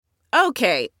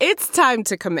Okay, it's time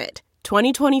to commit.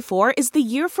 2024 is the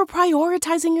year for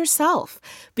prioritizing yourself.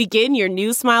 Begin your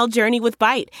new smile journey with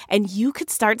Byte, and you could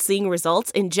start seeing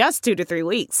results in just 2 to 3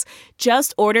 weeks.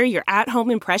 Just order your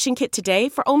at-home impression kit today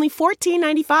for only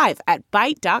 $14.95 at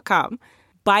Byte.com.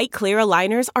 Byte Clear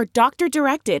aligners are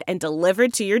doctor-directed and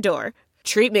delivered to your door.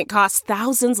 Treatment costs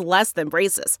thousands less than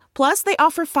braces. Plus, they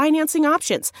offer financing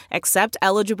options, accept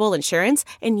eligible insurance,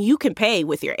 and you can pay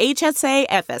with your HSA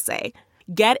FSA.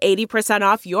 Get 80%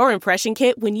 off your impression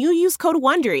kit when you use code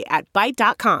WONDERY at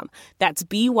Byte.com. That's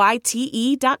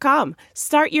BYTE.com.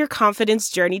 Start your confidence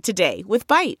journey today with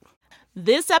Byte.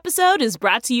 This episode is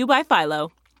brought to you by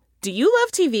Philo. Do you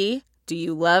love TV? Do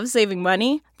you love saving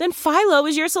money? Then Philo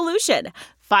is your solution.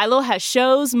 Philo has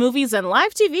shows, movies, and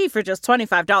live TV for just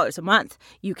 $25 a month.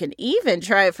 You can even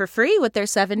try it for free with their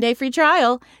 7-day free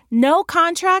trial. No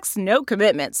contracts, no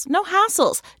commitments, no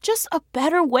hassles. Just a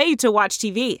better way to watch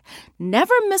TV.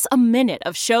 Never miss a minute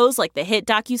of shows like the hit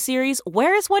docuseries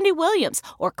Where is Wendy Williams?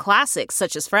 Or classics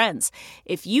such as Friends.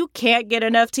 If you can't get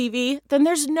enough TV, then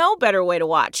there's no better way to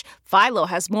watch. Philo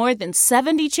has more than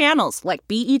 70 channels like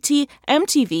BET,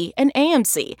 MTV, and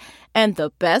AMC. And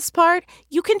the best part?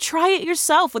 You can try it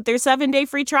yourself with their 7-day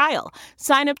free trial.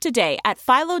 Sign up today at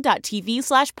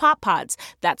philo.tv/poppods.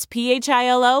 That's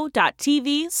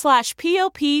philo.tv/POPPODS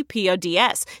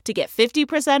to get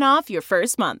 50% off your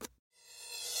first month.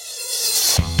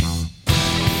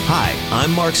 Hi,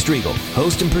 I'm Mark Striegel,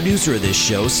 host and producer of this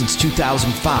show since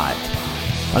 2005.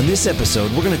 On this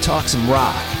episode, we're going to talk some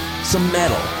rock, some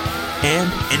metal, and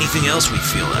anything else we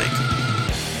feel like.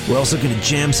 We're also going to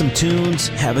jam some tunes,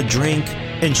 have a drink,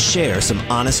 and share some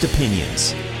honest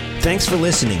opinions. Thanks for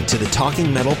listening to the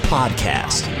Talking Metal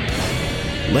Podcast.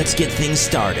 Let's get things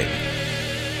started.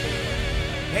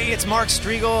 Hey, it's Mark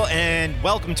Striegel, and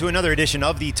welcome to another edition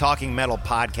of the Talking Metal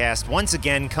Podcast. Once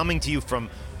again, coming to you from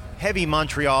Heavy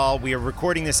Montreal. We are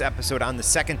recording this episode on the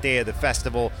second day of the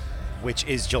festival, which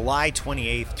is July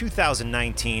 28th,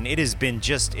 2019. It has been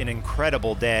just an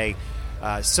incredible day.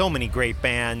 So many great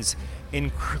bands,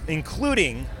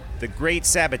 including the great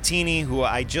Sabatini, who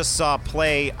I just saw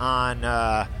play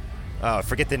on,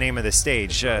 forget the name of the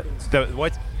stage. The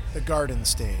Garden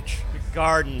Stage. The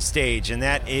Garden Stage, and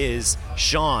that is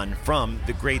Sean from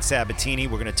the great Sabatini.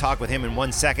 We're going to talk with him in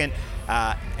 1 second.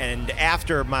 And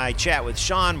after my chat with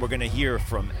Sean, we're going to hear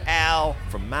from Al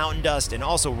from Mountain Dust and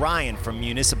also Ryan from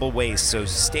Municipal Waste. So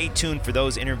stay tuned for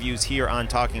those interviews here on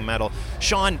Talking Metal.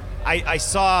 Sean, I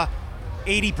saw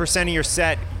 80% of your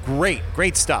set.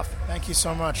 Great stuff. Thank you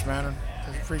so much, man.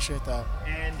 I appreciate that.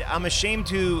 And I'm ashamed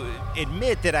to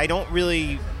admit that I don't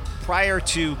really, prior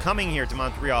to coming here to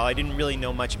Montreal, I didn't really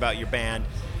know much about your band.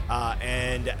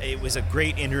 And it was a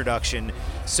great introduction.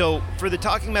 So for the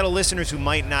Talking Metal listeners who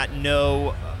might not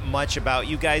know much about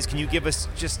you guys, can you give us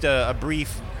just a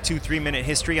brief 2-3 minute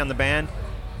history on the band?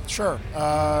 Sure.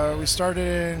 We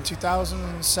started in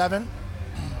 2007.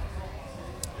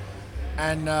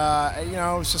 And,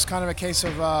 it was just kind of a case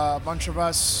of a bunch of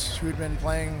us who had been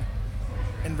playing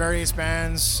in various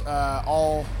bands.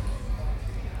 A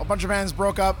bunch of bands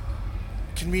broke up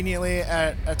conveniently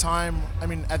at a time. I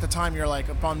mean, at the time you're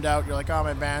like bummed out. You're like, oh,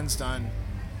 my band's done.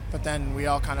 But then we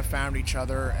all kind of found each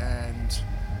other, and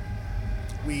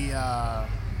we've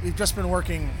just been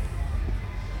working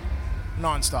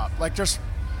nonstop. Like, just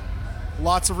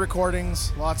lots of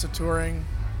recordings, lots of touring.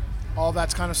 All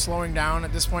that's kind of slowing down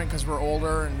at this point because we're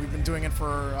older, and we've been doing it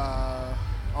for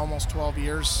almost 12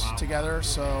 years together.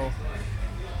 So,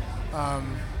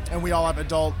 and we all have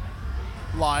adult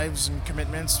lives and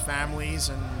commitments, families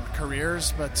and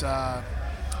careers, but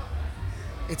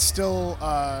it's still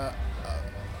a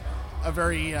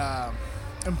very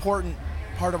important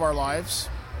part of our lives,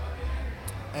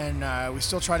 and we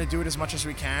still try to do it as much as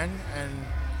we can and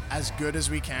as good as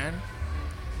we can,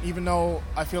 even though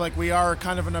I feel like we are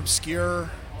kind of an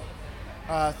obscure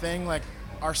thing. Like,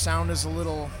 our sound is a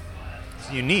little...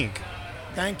 It's unique.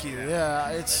 Thank you. Yeah,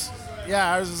 it's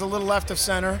a little left of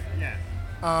center. Yeah.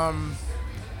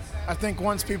 I think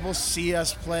once people see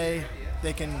us play,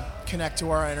 they can connect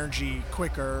to our energy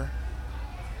quicker.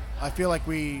 I feel like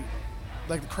the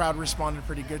crowd responded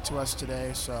pretty good to us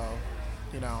today, so,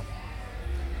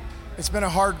 it's been a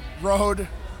hard road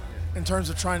in terms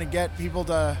of trying to get people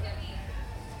to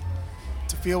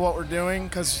feel what we're doing,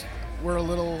 because we're a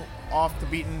little off the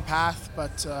beaten path,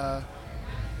 but,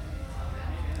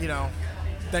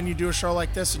 then you do a show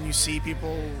like this and you see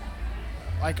people,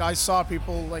 like I saw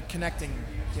people like connecting,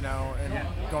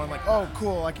 and going like, oh,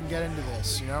 cool, I can get into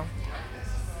this,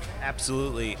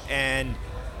 Absolutely. And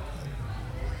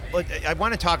look, I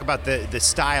want to talk about the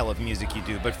style of music you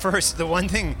do, but first, the one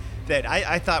thing that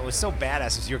I thought was so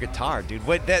badass was your guitar, dude.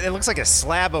 It looks like a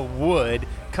slab of wood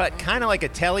cut kind of like a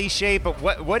telly shape. But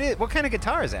what kind of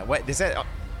guitar is that? What is that?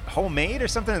 Homemade or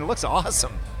something? It looks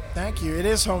awesome. Thank you. It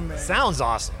is homemade. Sounds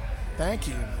awesome. Thank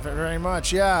you very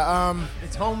much. Yeah.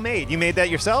 It's homemade. You made that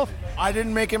yourself? I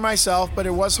didn't make it myself, but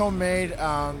it was homemade.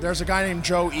 There's a guy named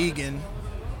Joe Egan,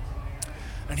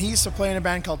 and he used to play in a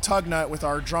band called Tugnut with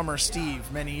our drummer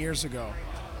Steve many years ago.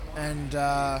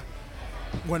 And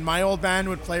when my old band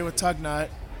would play with Tugnut,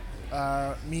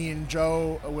 me and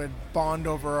Joe would bond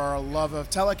over our love of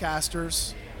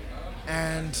Telecasters,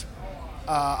 and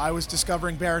I was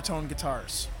discovering baritone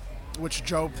guitars, which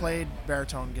Joe played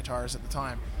baritone guitars at the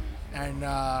time. And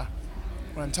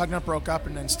when Tugnut broke up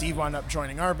and then Steve wound up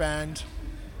joining our band,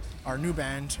 our new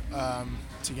band,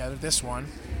 together, this one,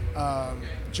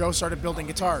 Joe started building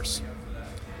guitars.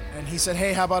 And he said,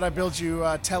 hey, how about I build you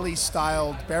a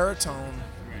Telly-styled baritone?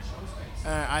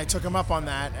 I took him up on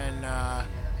that, and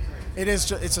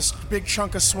it's a big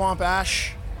chunk of swamp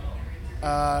ash,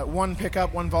 one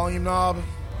pickup, one volume knob,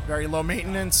 very low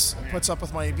maintenance, it puts up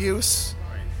with my abuse,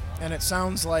 and it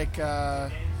sounds like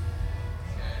the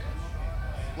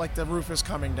roof is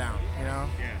coming down, you know?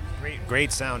 Yeah,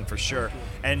 great sound for sure.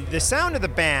 And the sound of the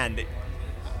band,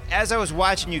 as I was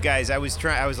watching you guys, I was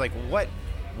like,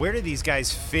 where do these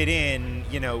guys fit in,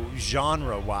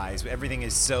 genre-wise? Everything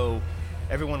is so...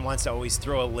 Everyone wants to always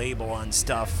throw a label on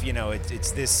stuff.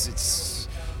 It's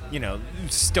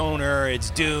stoner, it's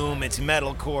doom, it's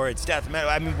metalcore, it's death metal.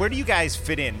 I mean, where do you guys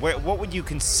fit in? What would you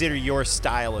consider your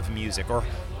style of music? Or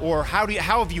how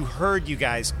have you heard you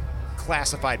guys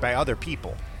classified by other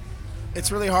people? It's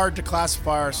really hard to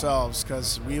classify ourselves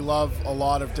because we love a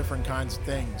lot of different kinds of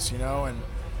things, and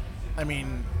I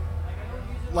mean,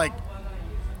 like,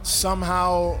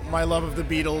 somehow my love of the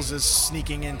Beatles is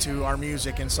sneaking into our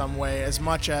music in some way, as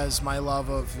much as my love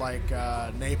of like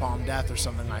Napalm Death or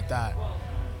something like that.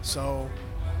 So,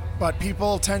 but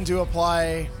people tend to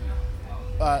apply.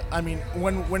 I mean,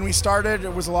 when we started,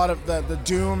 it was a lot of the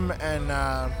doom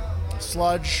and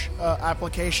sludge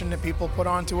application that people put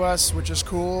onto us, which is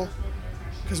cool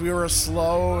because we were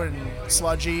slow and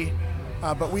sludgy.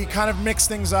 But we kind of mixed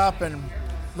things up, and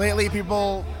lately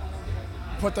people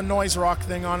put the noise rock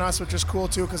thing on us, which is cool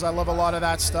too because I love a lot of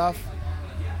that stuff.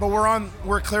 But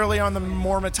we're clearly on the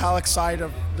more metallic side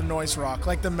of the noise rock,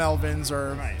 like the Melvins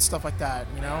or stuff like that,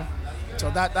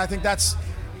 So I think that's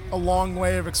a long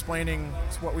way of explaining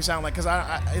what we sound like, because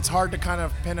it's hard to kind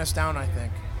of pin us down, I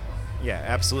think. Yeah,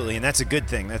 absolutely, and that's a good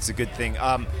thing.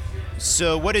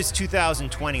 So what does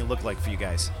 2020 look like for you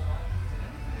guys?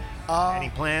 Any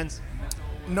plans?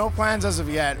 No plans as of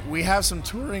yet. We have some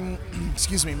touring.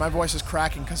 Excuse me, my voice is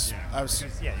cracking because I was.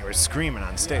 Yeah, you were screaming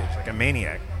on stage like a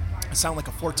maniac. I sound like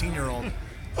a 14-year-old.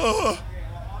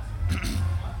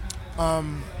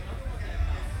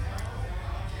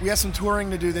 We have some touring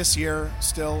to do this year,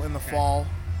 still in the fall.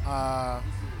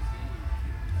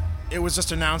 It was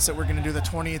just announced that we're going to do the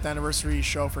 20th anniversary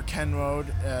show for Ken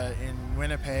Road in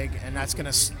Winnipeg, and that's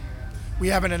going to. We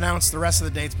haven't announced the rest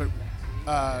of the dates, but.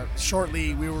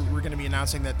 Shortly, we're going to be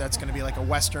announcing that that's going to be like a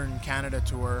Western Canada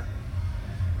tour,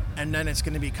 and then it's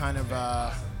going to be kind of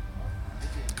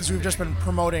because we've just been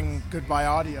promoting Goodbye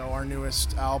Audio, our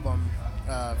newest album,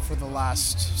 for the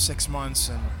last 6 months,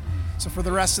 and so for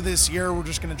the rest of this year, we're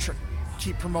just going to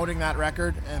keep promoting that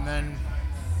record, and then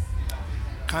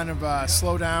kind of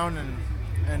slow down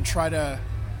and try to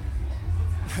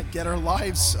get our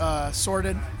lives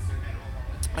sorted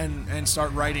and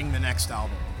start writing the next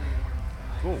album.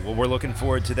 Cool. Well, we're looking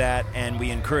forward to that, and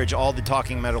we encourage all the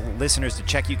Talking Metal listeners to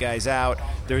check you guys out.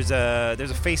 There's a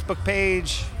Facebook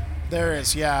page. There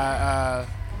is, yeah.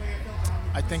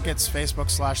 I think it's Facebook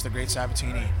 / The Great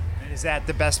Sabatini. Is that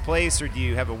the best place, or do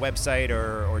you have a website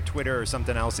or Twitter or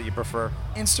something else that you prefer?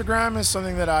 Instagram is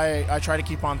something that I try to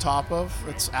keep on top of.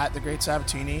 It's at The Great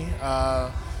Sabatini.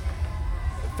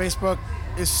 Facebook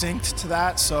is synced to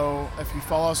that, so if you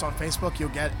follow us on Facebook, you'll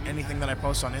get anything that I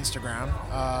post on Instagram.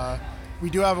 We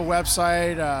do have a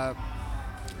website, a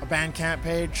Bandcamp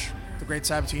page,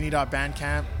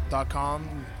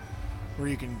 thegreatsabatini.bandcamp.com, where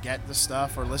you can get the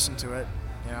stuff or listen to it,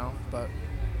 but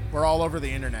we're all over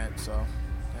the internet, so,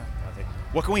 yeah.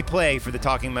 What can we play for the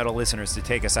Talking Metal listeners to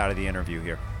take us out of the interview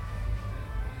here?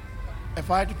 If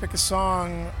I had to pick a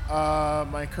song,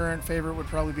 my current favorite would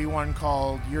probably be one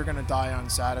called You're Gonna Die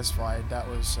Unsatisfied. That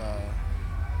was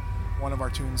one of our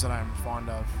tunes that I'm fond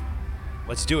of.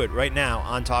 Let's do it right now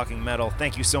on Talking Metal.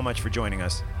 Thank you so much for joining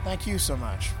us. Thank you so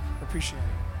much. Appreciate it.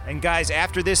 And guys,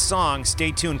 after this song,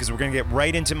 stay tuned because we're going to get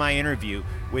right into my interview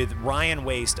with Ryan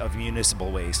Waste of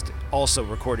Municipal Waste, also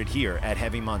recorded here at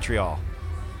Heavy Montreal.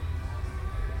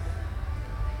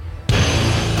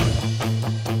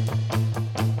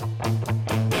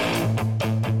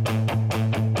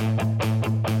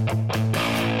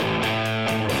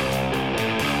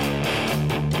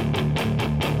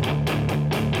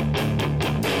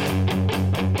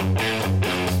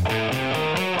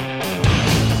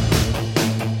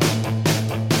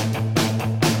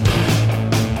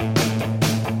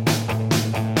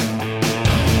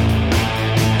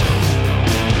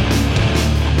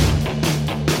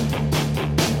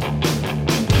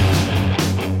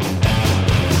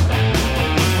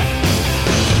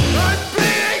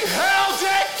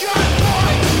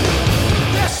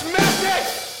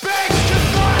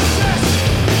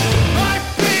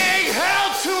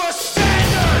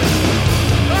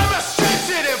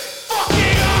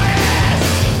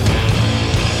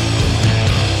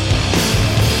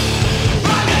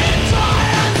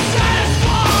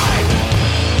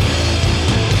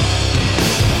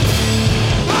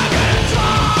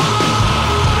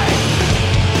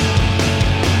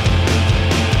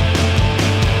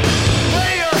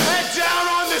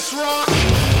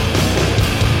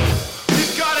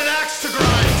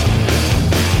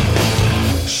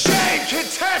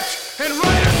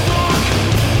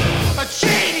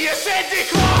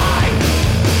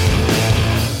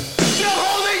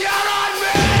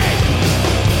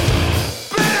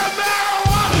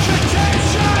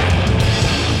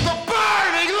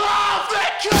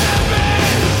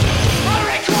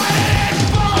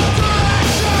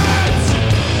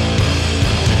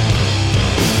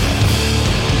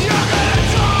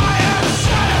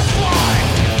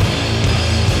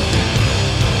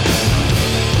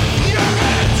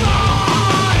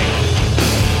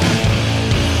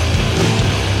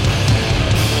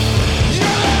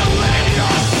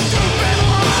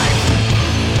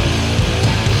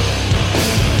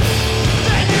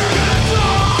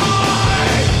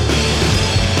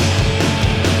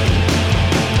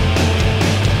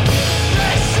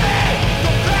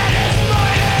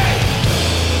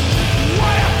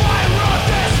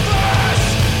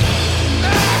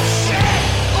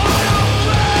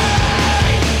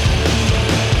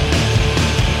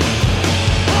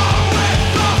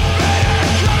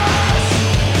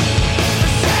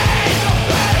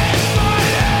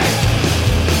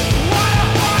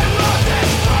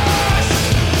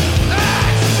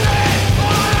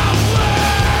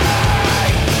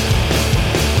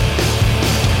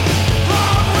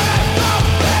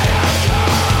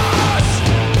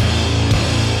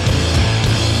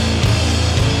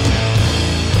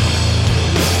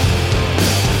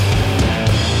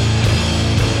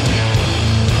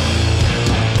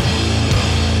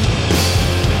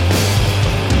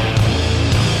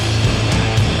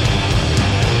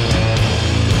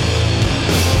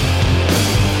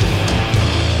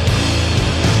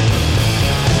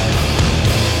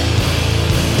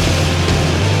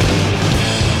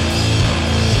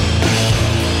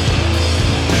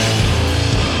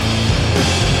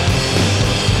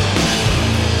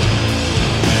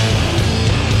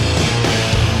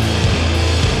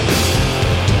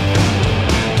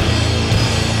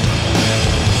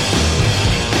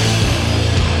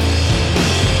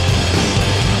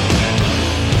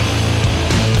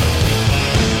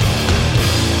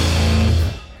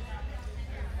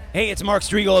 it's Mark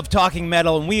Strigl of Talking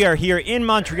Metal, and we are here in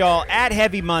Montreal at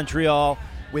Heavy Montreal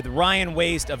with Ryan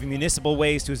Waste of Municipal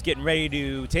Waste, who's getting ready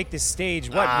to take the stage,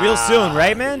 real soon,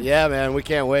 right, man? Yeah, man, we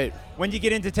can't wait. When did you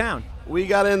get into town? We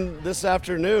got in this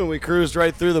afternoon. We cruised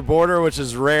right through the border, which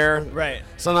is rare. Right.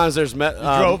 Sometimes there's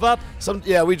drove up?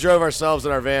 We drove ourselves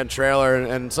in our van trailer,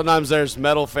 and sometimes there's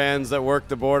metal fans that work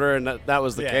the border, and that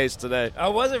was the case today.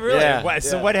 Oh, was it really? Yeah.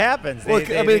 So what happens? Well,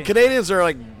 Canadians are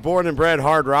like born and bred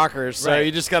hard rockers, so Right.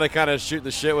 you just got to kind of shoot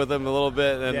the shit with them a little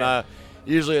bit, and Yeah.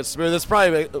 usually it's smooth. It's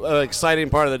probably an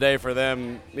exciting part of the day for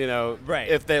them, Right.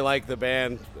 if they like the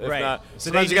band. If Right. not,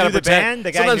 So sometimes they you got to knew the pretend. band?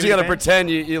 The guy Sometimes knew you got the to band? pretend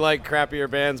you like crappier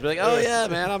bands. Be like, oh yeah,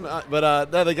 man.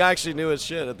 But no, the guy actually knew his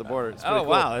shit at the border. It's pretty Oh, cool.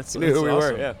 wow. That's He knew who we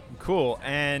awesome. were. Yeah. Cool.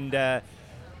 And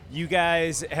you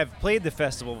guys have played the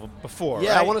festival before,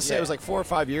 Yeah, right? I want to say it was like 4 or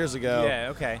 5 years ago. Yeah,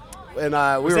 okay. And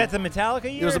Was that the Metallica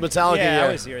year? It was the Metallica yeah, year.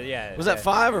 I was here, yeah. Was that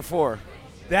 5 or 4?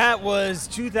 That was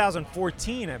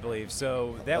 2014, I believe.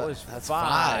 So that was That's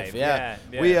 5. Yeah.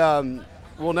 Yeah.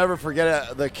 We'll never forget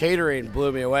it. The catering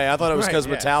blew me away. I thought it was Right, because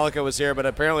yeah. Metallica was here, but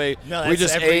apparently No, we that's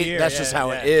just every ate. year, That's yeah, just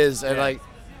how yeah. it is. And Yeah. like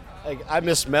I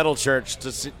miss Metal Church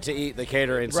to eat the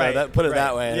catering. So Right, that put it right.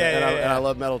 that way. Yeah, and, yeah, and yeah. I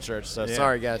love Metal Church. So Yeah.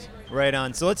 sorry, guys. Right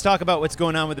on. So let's talk about what's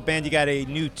going on with the band. You got a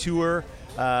new tour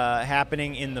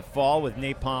happening in the fall with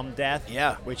Napalm Death.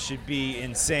 Yeah. Which should be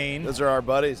insane. Those are our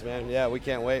buddies, man. Yeah, we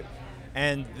can't wait.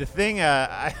 And the thing,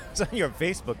 I was on your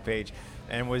Facebook page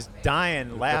and was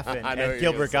dying laughing I know what at you're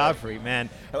Gilbert gonna Godfrey, man.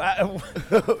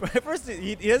 At first,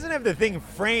 he doesn't have the thing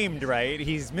framed right.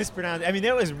 He's mispronounced. I mean,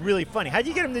 that was really funny. How'd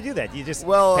you get him to do that? Do you just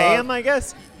pay him, I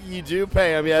guess? You do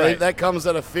pay him, yeah. Right. That comes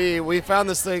at a fee. We found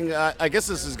this thing. I guess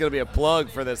this is going to be a plug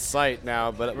for this site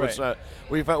now, but Right.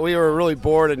 we were really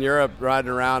bored in Europe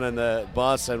riding around in the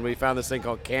bus, and we found this thing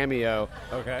called Cameo.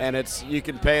 Okay. And you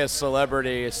can pay a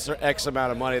celebrity X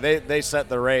amount of money. They set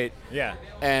the rate. Yeah.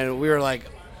 And we were like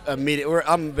immediate.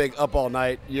 I'm a big Up All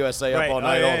Night USA, Right. Up All Oh,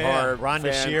 Night, yeah, old yeah, yeah. hard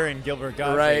Rhonda fan. Shear and Gilbert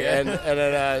Godfrey. Right, yeah. and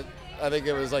then I think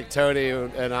it was like Tony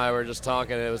and I were just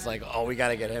talking, and it was like, oh, we got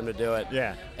to get him to do it.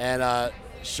 Yeah. And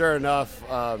sure enough,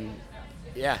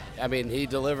 yeah, I mean, he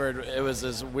delivered. It was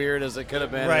as weird as it could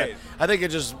have been. Right. I think it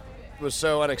just was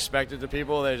so unexpected to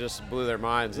people, they just blew their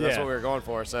minds, and that's Yeah. what we were going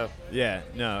for. So Yeah,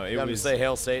 no, it got to was. say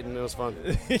Hail Satan. It was fun.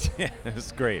 Yeah, it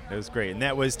was great. It was great, and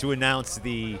that was to announce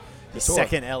the tour.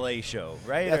 second LA show,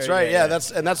 right? That's Or- right. Yeah,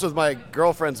 that's with my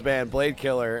girlfriend's band, Blade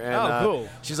Killer. And, Oh, cool.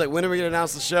 She's like, when are we gonna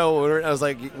announce the show? I was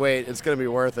like, wait, it's gonna be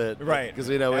worth it, Right. Because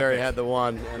we already Epic. had the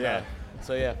one. And, Yeah.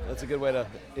 so yeah, that's a good way to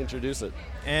introduce it.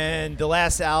 And the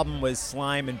last album was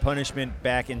Slime and Punishment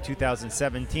back in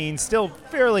 2017. Still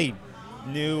fairly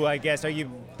new, I guess. Are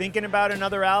you thinking about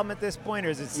another album at this point, or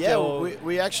is it still? Yeah,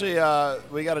 we actually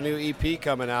we got a new EP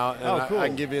coming out, and Oh, cool. I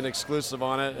can give you an exclusive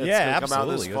on it. It's Yeah, gonna come out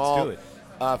this absolutely. fall. Let's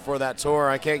do for that tour.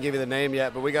 I can't give you the name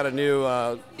yet, but we got a new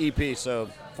EP, so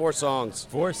 4 songs.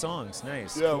 4 songs.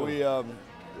 Nice. Yeah, Cool. we a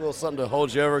little something to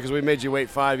hold you over because we made you wait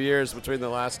 5 years between the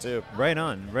last 2. Right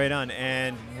on, right on.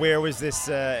 And where was this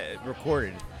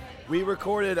recorded? We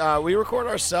record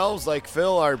ourselves. Like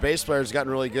Phil, our bass player, has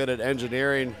gotten really good at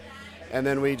engineering, and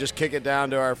then we just kick it down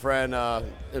to our friend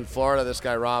in Florida. This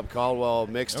guy Rob Caldwell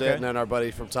mixed Okay. it, and then our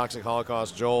buddy from Toxic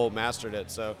Holocaust, Joel, mastered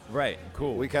it. So Right.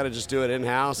 Cool. we kind of just do it in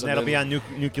house. and that'll be on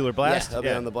Nuclear Blast. Yeah,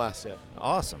 that'll be on the Blast. Yeah.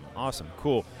 Awesome.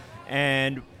 Cool.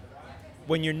 And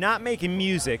when you're not making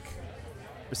music,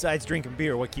 besides drinking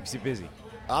beer, what keeps you busy?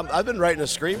 I've been writing a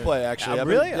screenplay actually. Oh, I've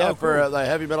been- really? Yeah, Oh, for cool. a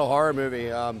heavy metal horror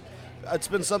movie. It's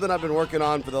been something I've been working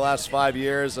on for the last 5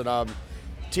 years, and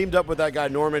teamed up with that guy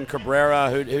Norman Cabrera,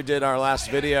 who did our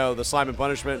last video, the Slime and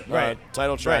Punishment Right.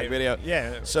 title track Right. video.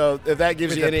 Yeah. So if that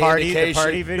gives With you the any party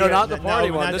indication, video? no, not the No,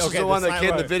 party one. not- This okay, is the the one that Slime came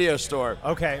in the one. video store.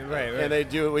 Okay. Right.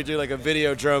 And we do like a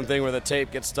Videodrome thing where the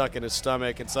tape gets stuck in his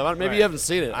stomach and stuff. Maybe Right. you haven't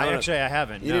seen it. I don't know. I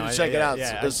haven't. You No, need to check it out.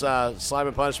 Yeah, This Slime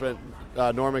and Punishment,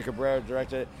 Norman Cabrera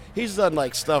directed it. He's done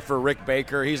like stuff for Rick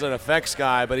Baker. He's an effects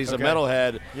guy, but he's Okay. a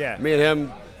metalhead. Yeah. Me and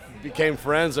him became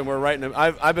friends, and we're writing.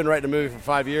 I've been writing a movie for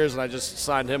 5 years, and I just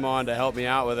signed him on to help me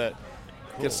out with it.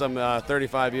 Get some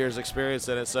 35 years experience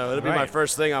in it, so it'll be my Right.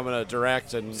 first thing I'm going to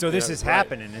direct. And So this is write.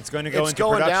 happening. It's going to go It's into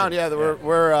going production. down, yeah.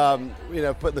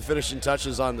 We're putting the finishing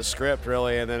touches on the script,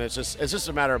 really, and then it's just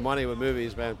a matter of money with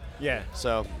movies, man. Yeah.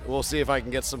 So we'll see if I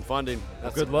can get some funding.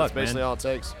 Good luck, That's basically man. all it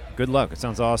takes. Good luck. It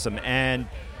sounds awesome. And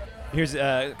here's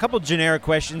a couple generic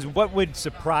questions. What would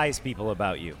surprise people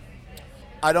about you?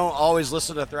 I don't always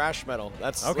listen to thrash metal.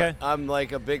 That's Okay. I'm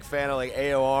like a big fan of like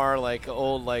AOR, like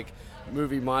old like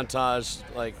movie montage,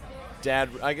 like dad.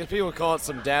 I guess people would call it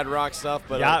some dad rock stuff,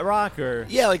 but Yacht rock or?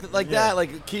 yeah, like Yeah. that,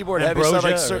 like keyboard heavy stuff.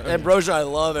 Ambrosia Like or- Ambrosia, I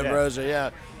love Yeah. Ambrosia. Yeah.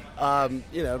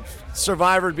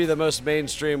 Survivor would be the most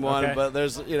mainstream one, Okay. but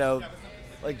there's,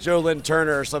 like Joe Lynn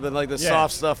Turner or something, like the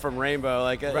soft stuff from Rainbow.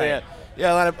 Like, Right.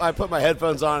 when I put my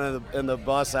headphones on in the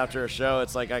bus after a show,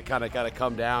 it's like I kind of got to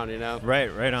come down,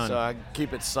 Right on. So I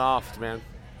keep it soft, man.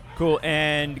 Cool.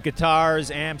 And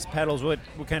guitars, amps, pedals, what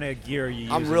kind of gear are you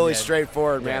using? I'm really Yeah.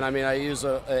 straightforward, man. Yeah. I mean, I use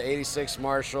a 86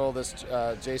 Marshall, this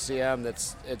JCM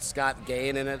it's got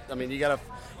gain in it. I mean,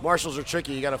 Marshalls are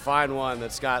tricky. You got to find one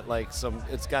that's got like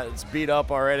it's beat up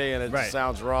already and it Right. just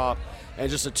sounds raw, and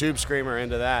just a tube screamer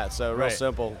into that. So real Right.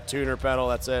 simple tuner pedal.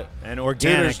 That's it. And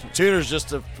organic. Tuners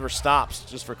just for stops,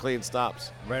 just for clean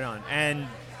stops. Right on. And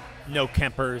no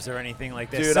Kempers or anything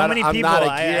like this. Dude, so many I'm people.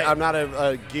 I'm not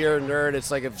a gear nerd.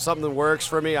 It's like if something works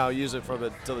for me, I'll use it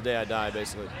till the day I die,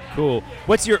 basically. Cool.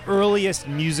 What's your earliest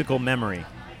musical memory?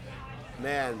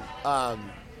 Man,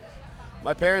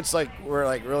 my parents were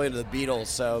really into the Beatles,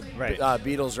 so Right.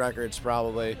 Beatles records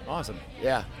probably. Awesome.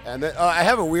 Yeah, and then, I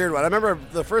have a weird one. I remember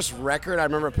the first record I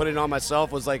remember putting on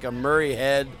myself was like a Murray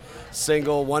Head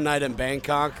single, "One Night in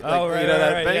Bangkok." Oh, right,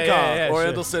 that right. Bangkok, Yeah,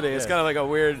 Oriental sure. City. It's Yeah. kind of like a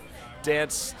weird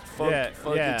dance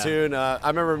funky tune. I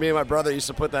remember me and my brother used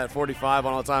to put that 45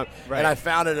 on all the time, Right. and I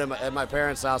found it at my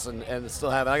parents' house and still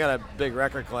have it. I got a big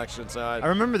record collection, so I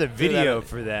remember the video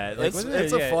for that. Like, It's wasn't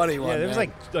a there- funny one. Yeah, there was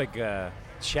man. like a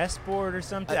chessboard or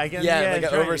something. I guess, like an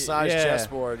that's right. oversized Yeah.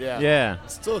 chessboard. Yeah, Yeah.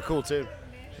 It's still a cool tune.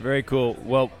 Very cool.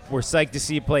 Well, we're psyched to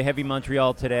see you play Heavy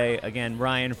Montreal today. Again,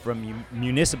 Ryan from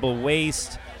Municipal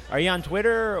Waste. Are you on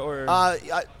Twitter or?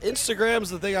 Instagram's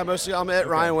the thing I'm at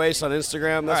Ryan Waste on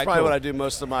Instagram. That's right, probably cool. what I do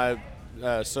most of my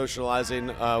socializing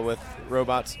with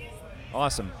robots.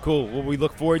 Awesome. Cool. Well, we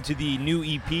look forward to the new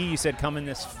EP you said coming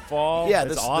this fall. Yeah,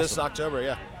 That's this awesome. October.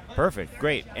 Yeah. Perfect.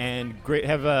 Great. And great.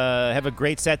 Have a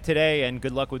great set today, and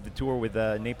good luck with the tour with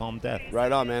Napalm Death.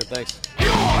 Right on, man. Thanks. You're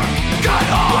cut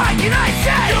off. What can I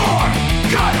say?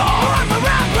 You're cut off. I'm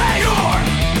around place.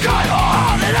 You're cut off.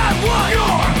 All that I want.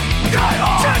 You're cut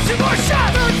off. Touch some more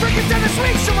shots. Really freaking down this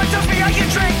week. Someone tells me I can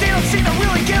drink. They don't seem to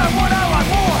really get what I want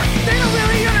more. They don't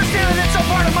really understand that it's a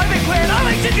part of my big plan. I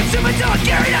like to consume until I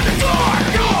carry out the door.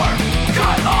 You're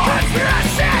cut off.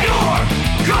 Conspiracy. You're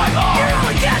cut off. You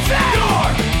only gets me.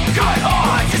 You're cut off.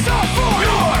 What's this all for?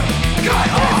 You're cut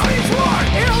off. It means war.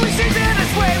 It only seems to end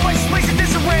this way. Why just place it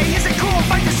this away? Is it cool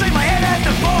if I just lay my head at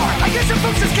the bar? I guess some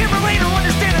folks just can't relate or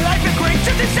understand that I've been great.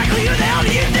 Just exactly who the hell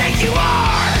do you think you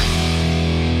are?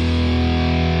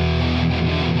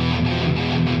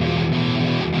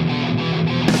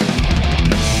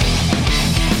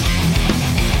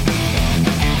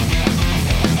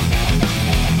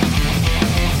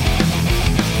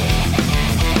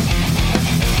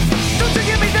 Don't you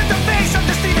give me that the face? I'm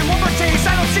just needing one more taste.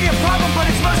 I don't see a problem, but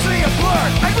it's mostly a blur.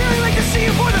 I'd really like to see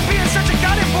you more than being such a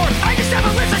goddamn bore. I just have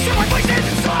a list. I show my voice and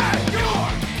slur. You're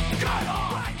cut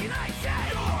off. What can I say?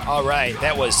 All right,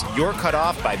 that was You're Cut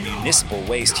Off by Municipal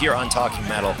Waste here on Talking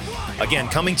Metal. Again,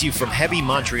 coming to you from Heavy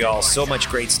Montreal. So much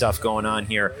great stuff going on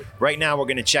here. Right now, we're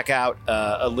going to check out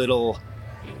a little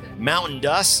Mountain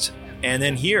Dust, and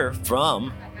then hear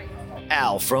from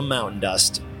Al from Mountain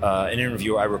Dust, an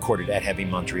interview I recorded at Heavy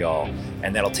Montreal,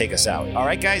 and that'll take us out. All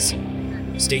right, guys,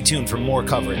 stay tuned for more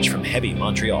coverage from Heavy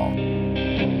Montreal. We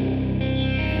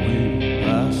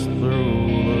passed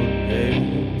through the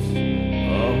gates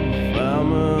of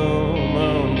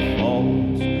Famine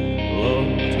Falls,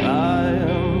 looked high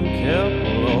and kept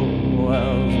low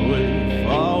as we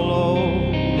followed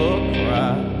the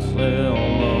cracks in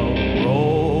the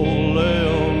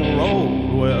rolling road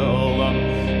where the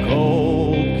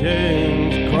cold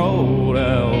kings crowed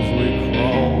as we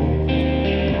crawled.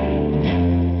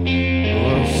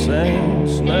 The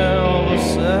saints never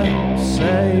said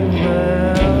save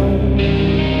them.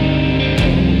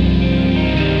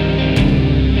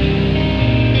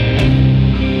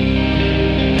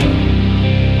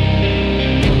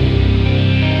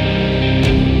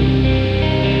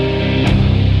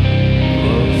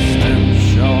 The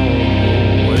stench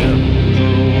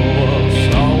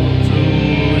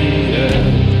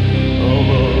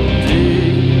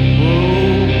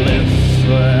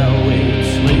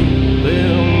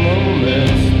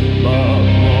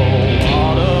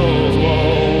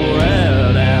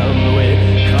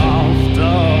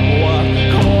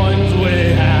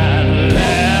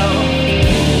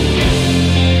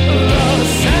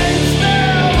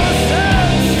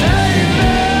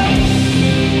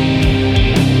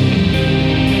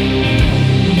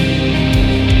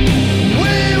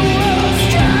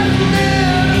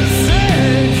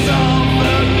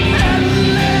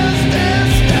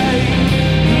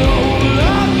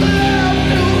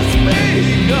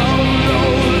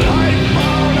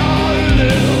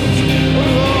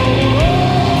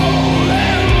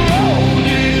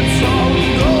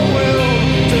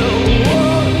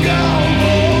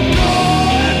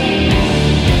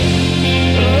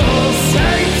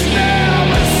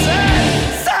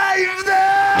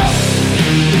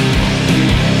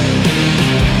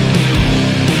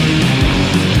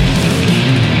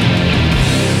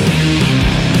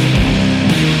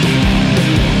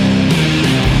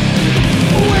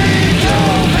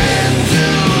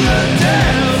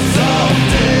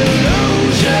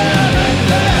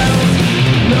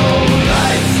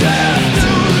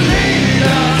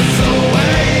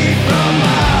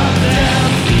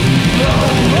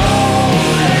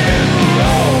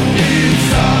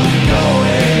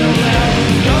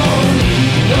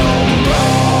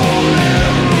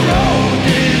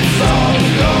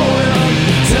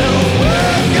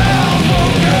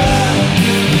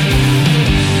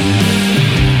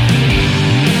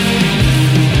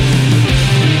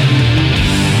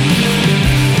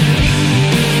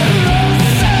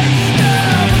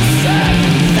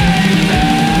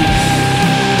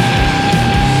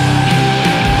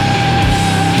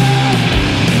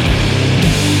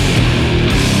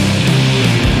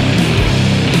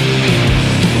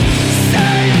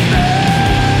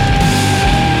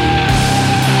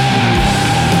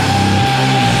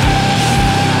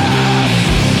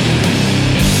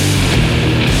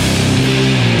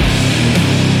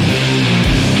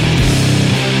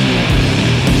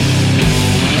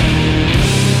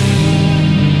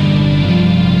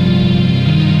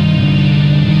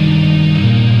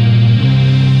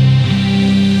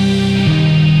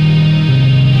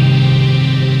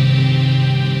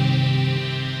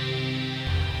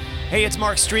Hey, it's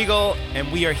Mark Striegel,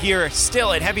 and we are here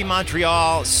still at Heavy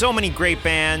Montreal. So many great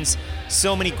bands,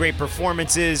 so many great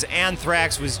performances.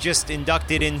 Anthrax was just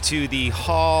inducted into the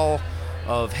Hall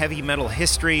of Heavy Metal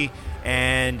History,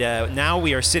 and now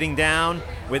we are sitting down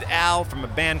with Al from a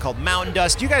band called Mountain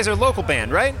Dust. You guys are a local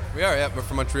band, right? We are, yeah. We're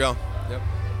from Montreal. Yep.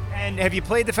 And have you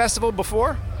played the festival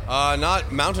before?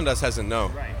 Not Mountain Dust hasn't, no.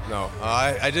 Right. No.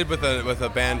 I did with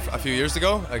a band a few years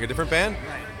ago, like a different band.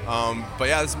 Right. But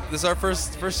yeah, this is our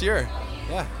first year.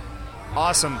 Yeah.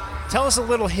 Awesome. Tell us a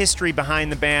little history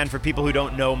behind the band for people who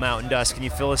don't know Mountain Dust. Can you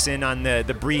fill us in on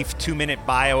the brief 2-minute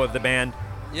bio of the band?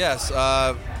 Yes.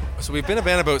 So we've been a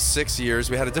band about 6 years.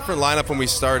 We had a different lineup when we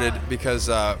started because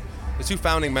the two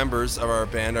founding members of our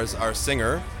band are our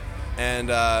singer and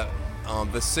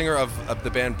the singer of the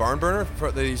band Barnburner.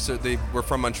 They were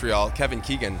from Montreal, Kevin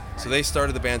Keegan. So they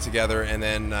started the band together and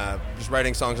then just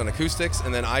writing songs on acoustics.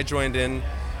 And then I joined in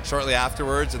shortly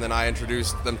afterwards, and then I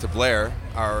introduced them to Blair,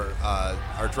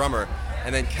 our drummer.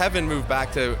 And then Kevin moved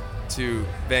back to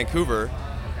Vancouver.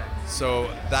 So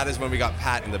that is when we got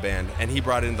Pat in the band, and he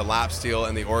brought in the lap steel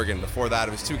and the organ. Before that,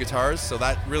 it was 2 guitars, so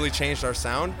that really changed our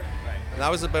sound. And that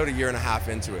was about a year and a half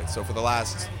into it. So for the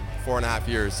last 4.5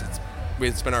 years,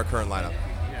 it's been our current lineup.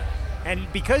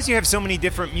 And because you have so many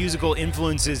different musical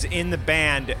influences in the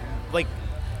band, like,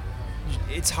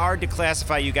 it's hard to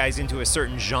classify you guys into a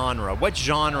certain genre. What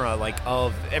genre,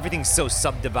 of everything's so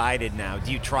subdivided now?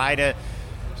 Do you try to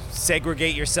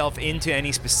segregate yourself into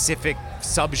any specific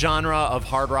subgenre of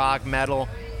hard rock, metal?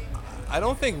 I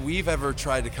don't think we've ever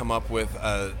tried to come up with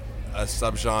a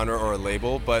subgenre or a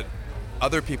label, but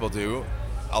other people do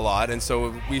a lot, and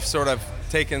so we've sort of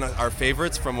taken our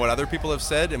favorites from what other people have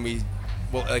said, and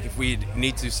if we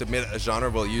need to submit a genre,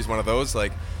 we'll use one of those.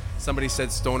 Like somebody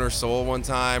said stoner soul one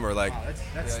time, or like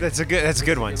that's a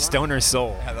good one. Stoner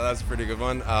soul. Yeah, that's a pretty good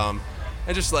one. And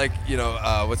just like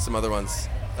what's some other ones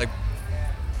like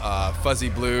fuzzy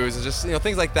blues and just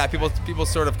things like that. People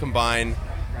sort of combine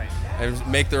and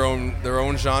make their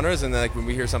own genres, and then when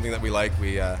we hear something that we like,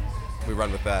 we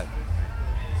run with that.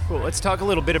 Cool. Let's talk a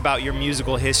little bit about your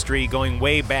musical history going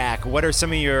way back. What are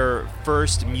some of your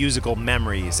first musical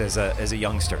memories as a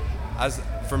youngster?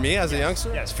 For me, as a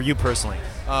youngster? Yes, for you personally.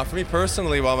 For me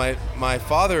personally, well, my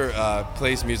father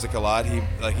plays music a lot.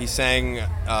 He sang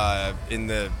in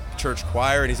the church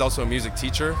choir, and he's also a music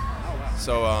teacher.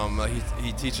 So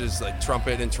he teaches like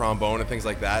trumpet and trombone and things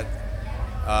like that.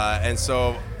 And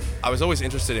so I was always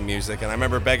interested in music, and I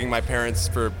remember begging my parents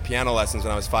for piano lessons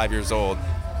when I was 5 years old.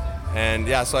 And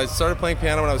yeah, so I started playing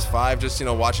piano when I was 5, just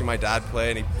watching my dad play,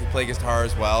 and he played guitar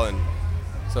as well. And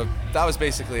so that was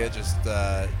basically it, just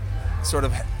sort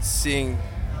of seeing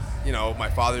my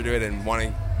father do it and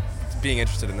being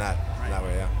interested in that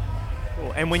way. Yeah.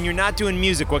 Cool. And when you're not doing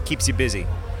music, what keeps you busy?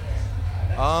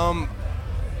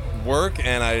 Work,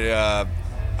 and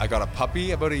I got a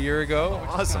puppy about a year ago.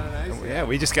 Awesome. Nice. Yeah,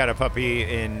 we just got a puppy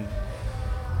in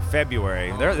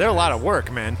February. They're a lot of work,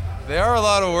 man. They are a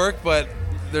lot of work, but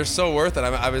they're so worth it.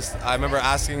 I remember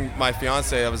asking my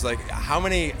fiance, I was like, how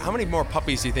many more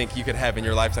puppies do you think you could have in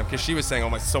your lifetime? Because she was saying,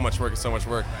 oh, so much work, so much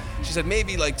work. She said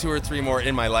maybe like 2 or 3 more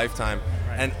in my lifetime.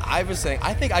 Right. And I was saying,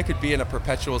 I think I could be in a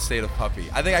perpetual state of puppy.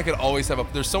 I think I could always have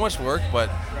there's so much work, but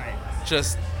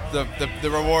just the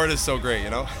reward is so great,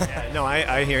 Yeah, no,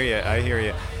 I hear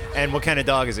you. And what kind of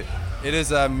dog is it? It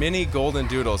is a mini golden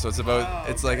doodle, so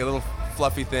it's like a little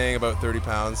fluffy thing, about 30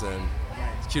 pounds, and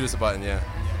it's cute as a button, yeah.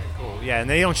 Cool. Yeah, and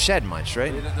they don't shed much,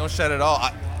 right? They don't shed at all.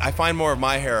 I find more of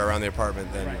my hair around the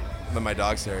apartment than my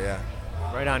dog's hair, yeah.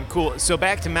 Right on. Cool. So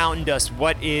back to Mountain Dust.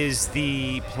 What is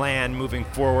the plan moving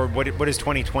forward? What does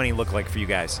 2020 look like for you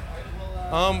guys?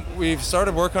 We've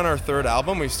started work on our 3rd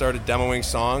album. We've started demoing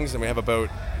songs, and we have about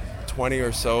 20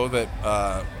 or so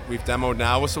that we've demoed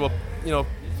now. So we'll,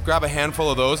 grab a handful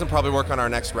of those and probably work on our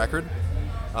next record.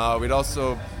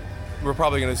 We're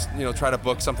probably going to, try to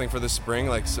book something for this spring,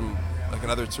 like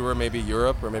another tour, maybe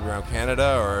Europe or maybe around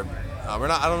Canada, or I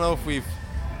don't know if we've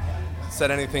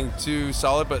said anything too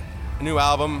solid, but a new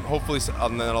album, hopefully,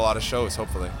 and then a lot of shows,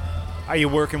 hopefully. Are you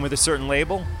working with a certain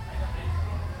label?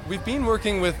 We've been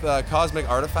working with Cosmic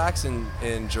Artifacts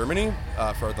in Germany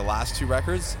for the last 2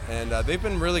 records, and they've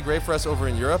been really great for us over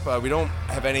in Europe. We don't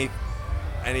have any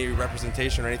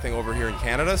representation or anything over here in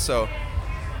Canada, so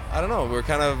I don't know. We're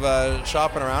kind of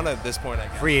shopping around at this point, I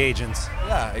guess. Free agents.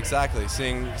 Yeah, exactly.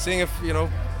 Seeing if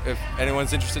if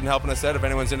anyone's interested in helping us out, if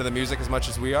anyone's into the music as much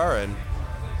as we are, and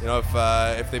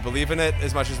if they believe in it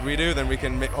as much as we do, then we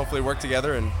can hopefully work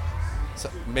together and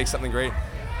make something great.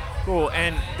 Cool.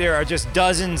 And there are just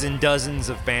dozens and dozens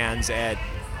of bands at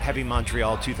Heavy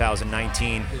Montreal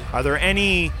 2019. Are there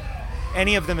any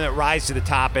any of them that rise to the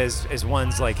top as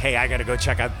ones like, hey, I got to go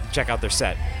check out their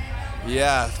set?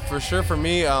 Yeah, for sure. For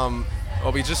me,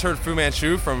 we just heard Fu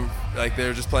Manchu from, like, they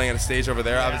were just playing at a stage over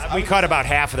there. We caught about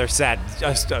half of their set.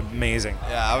 Just amazing.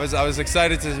 Yeah, I was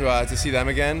excited to see them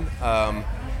again. I'm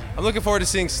looking forward to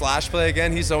seeing Slash play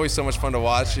again. He's always so much fun to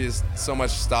watch. He has so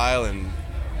much style and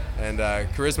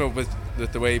charisma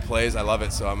with the way he plays. I love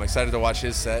it. So I'm excited to watch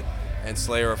his set. And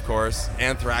Slayer, of course.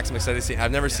 Anthrax, I'm excited to see.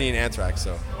 I've never seen Anthrax,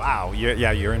 so. Wow,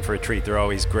 you're in for a treat. They're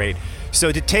always great.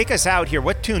 So to take us out here,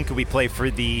 what tune could we play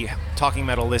for the Talking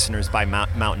Metal listeners by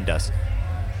Mountain Dust?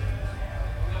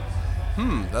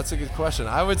 That's a good question.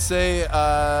 I would say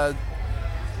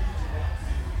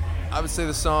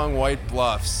the song White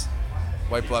Bluffs.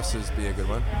 White Bluffs would be a good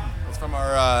one. It's from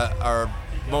our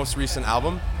most recent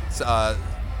album,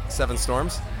 Seven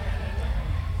Storms.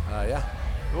 Yeah.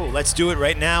 Cool. Let's do it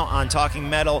right now on Talking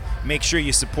Metal. Make sure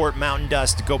you support Mountain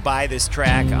Dust. Go buy this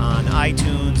track on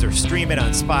iTunes or stream it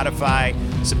on Spotify.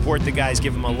 Support the guys.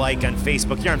 Give them a like on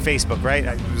Facebook. You're on Facebook, right?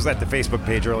 I was at the Facebook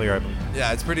page earlier.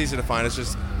 Yeah, it's pretty easy to find. It's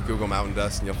just Google Mountain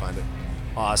Dust and you'll find it.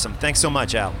 Awesome. Thanks so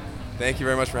much, Al. Thank you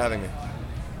very much for having me.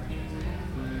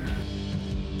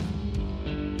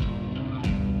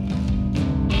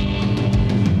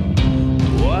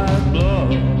 White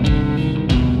blood.